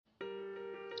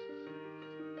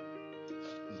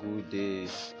good day.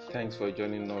 Thanks for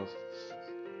joining us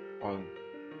on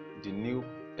the new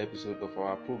episode of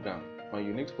our program on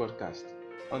Unique Podcast.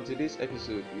 On today's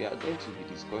episode, we are going to be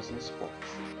discussing sports.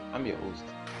 I'm your host.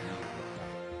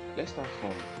 Let's start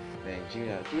from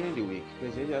Nigeria. During the week,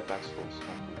 Presidential Task Force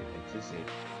on COVID-19 said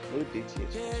no date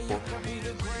yet for sports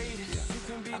activities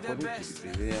in Nigeria. According to the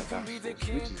Presidential Task Force, which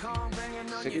is the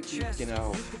Secretary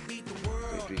General of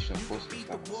Federation Post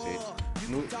Staff said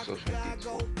no instruction date for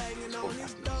sport activities in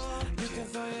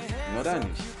Nigeria. In other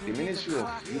news, the Ministry of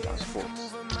Youth and Sports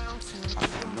has announced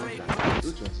that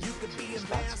the 2020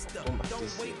 starts October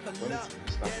this year, according to the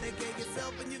Minister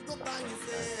of Youth and Sports.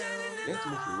 Let's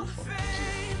move away from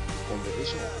Nigeria. The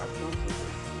Confederation of African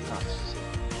Football (CAF) said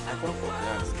African Football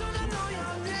will resume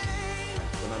October this year and the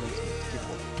tournament will kick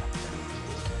off after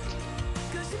Nigeria.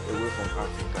 Away from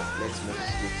Africa, let's move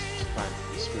straight to Spain.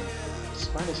 The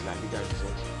Spanish La Liga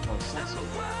results on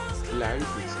Saturday. Villarreal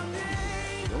beat Celta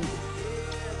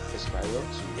Espanyol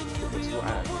to Deportivo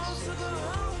Alaves.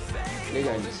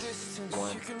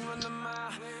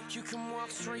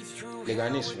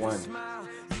 Leganes won.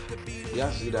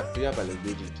 Real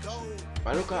Valladolid.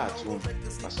 Mallorca at home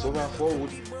passed over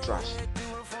 4-wood trash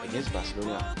against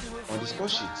Barcelona. On the score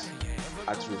sheet,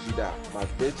 at Rufida,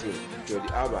 Madrid,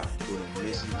 Jordi Alba, and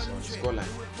Messi is on the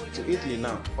scoreline. To Italy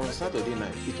now, on Saturday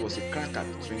night, it was a cracker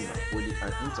between Napoli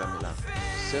and Inter Milan.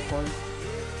 Second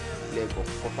leg of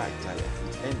Coppa Italia,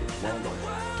 it ended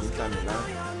 1-1. Inter Milan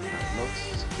had not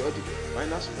secured the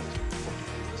final spot for the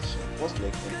competition. First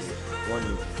leg ended 1-0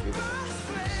 in favor of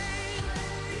Juventus.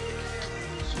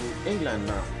 To England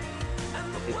now,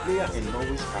 a player in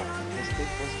Norwich has been tested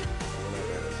positive for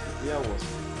coronavirus. The player was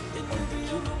on the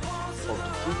two of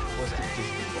the two positive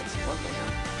cases from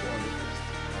 1,200 cases,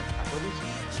 and according to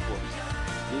the report,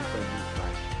 they friendly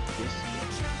match against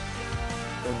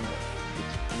it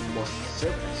must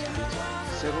serve as later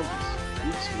 7 days,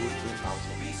 which will bring out of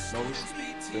Norwich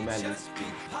Premier League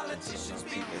team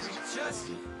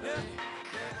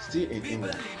Still in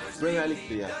England, Premier League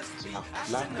players have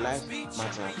Black Lives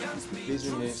Matter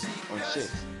replacing names on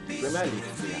shirts. The Premier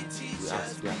League players will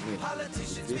have their name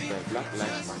replaced by Black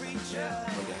Lives Matter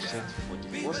on their shirts for the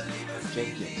first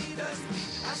 10 games.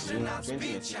 June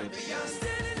 2020, the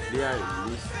player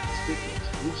released a statement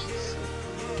which said,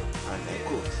 and I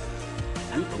quote,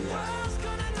 "We players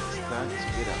stand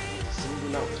together with the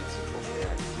singular objective of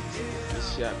eradicating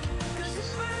racial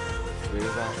injustice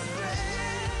wherever it exists."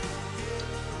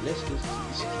 Let's go to the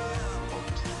history of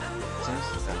things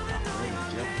that have won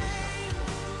Nigerian president.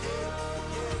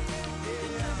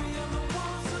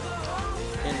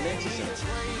 In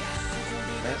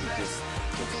 1973, Bende Insurance,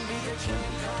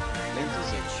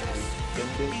 1974,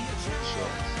 Rangers International,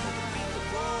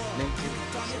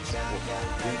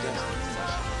 1975, Rangers International,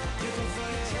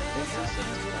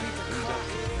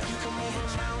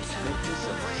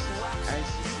 1976,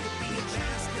 ICC,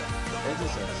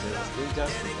 1977,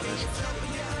 Rangers International,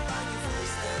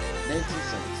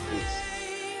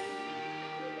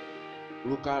 1978,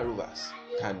 Local Rovers,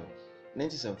 Kano,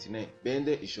 1979,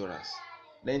 Bende Insurance,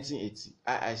 1980,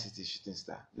 IICT Shooting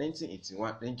Star,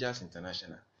 1981, Rangers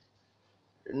International,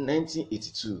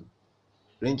 1982,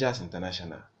 Rangers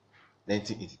International,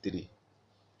 1983,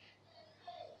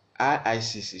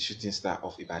 IICC Shooting Star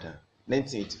of Ibadan,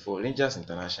 1984, Rangers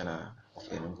International of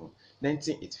Enugu,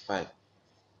 1985,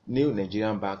 New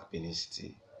Nigerian Bank Benin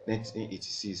City,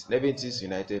 1986, Leventis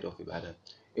United of Ibadan.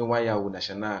 Enlightening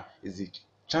National is the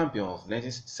champion of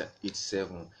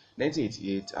 1987,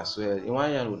 1988 as well.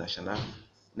 Enlightening National,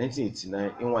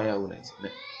 1989, Enlightening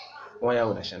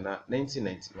National,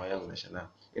 1990, Enlightening National.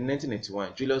 In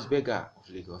 1991, Julius Berger of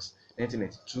Lagos,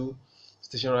 1992,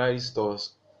 Stationery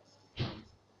Stores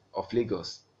of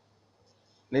Lagos,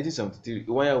 1973,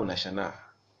 Enlightening National,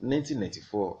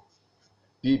 1994,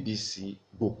 BBC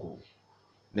Boko,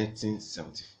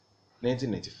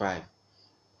 1995,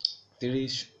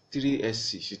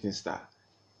 3SC Shooting Star,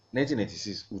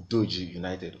 1996, Udoji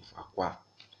United of Akwa,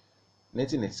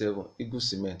 1997, Eagle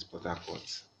Cement Port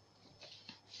Harcourt.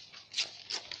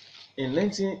 In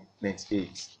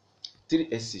 1998,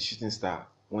 3SC Shooting Star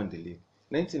won the league.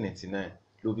 1999,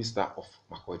 Lobby Star of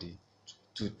Makurdi,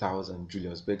 2000,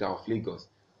 Julius Berger of Lagos,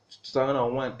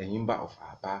 2001, Enyimba of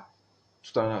Aba,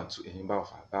 2002, Enyimba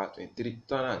of Aba,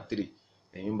 2003,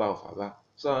 Enyimba of Aba,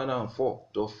 2004,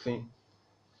 Dolphin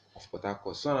of Port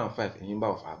Harcourt, 2005, Enyimba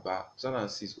of Aba,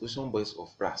 2006, Ocean Boys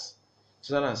of Brass,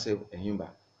 2007, Enyimba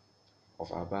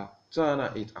of Aba,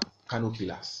 2008, Kano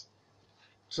Pillars,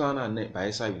 2009,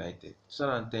 Bayelsa United,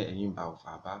 2010, Enyimba of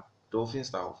Aba, Dolphin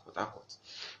Star of Port Harcourt.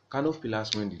 Kano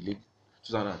Pillars won the league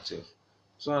 2012,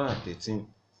 2013,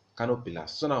 Kano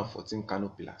Pillars, 2014, Kano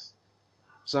Pillars,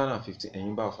 2015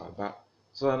 Enyimba of Aba,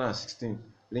 2016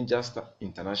 Rangers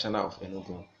International of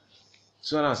Enugu,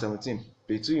 2017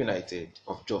 Plateau United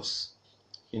of Jos.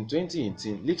 In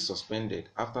 2018, league suspended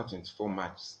after 24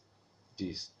 match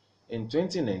days. In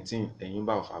 2019,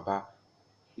 Enyimba of Aba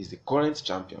is the current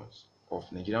champions of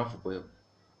Nigerian Football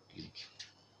League.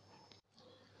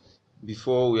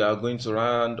 Before we are going to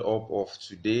round up of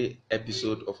today's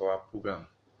episode of our program,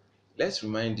 let's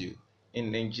remind you,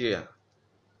 in Nigeria,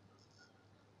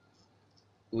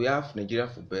 we have Nigeria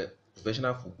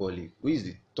Professional Football League, which is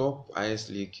the top highest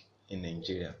league in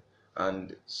Nigeria.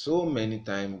 And so many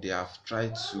times they have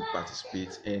tried to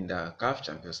participate in the CAF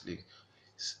Champions League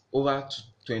over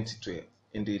 2012.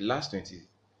 In the last 20